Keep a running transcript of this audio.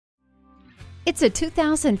It's a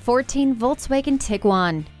 2014 Volkswagen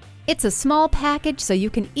Tiguan. It's a small package so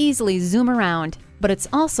you can easily zoom around, but it's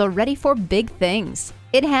also ready for big things.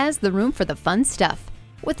 It has the room for the fun stuff,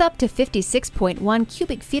 with up to 56.1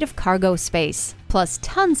 cubic feet of cargo space, plus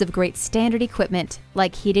tons of great standard equipment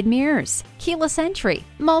like heated mirrors, keyless entry,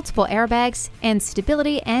 multiple airbags, and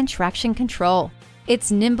stability and traction control.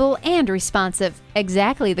 It's nimble and responsive,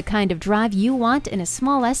 exactly the kind of drive you want in a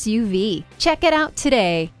small SUV. Check it out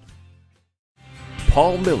today.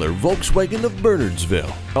 Paul Miller Volkswagen of Bernardsville.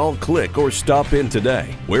 Call, click, or stop in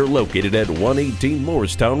today. We're located at 118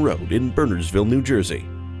 Morristown Road in Bernardsville, New Jersey.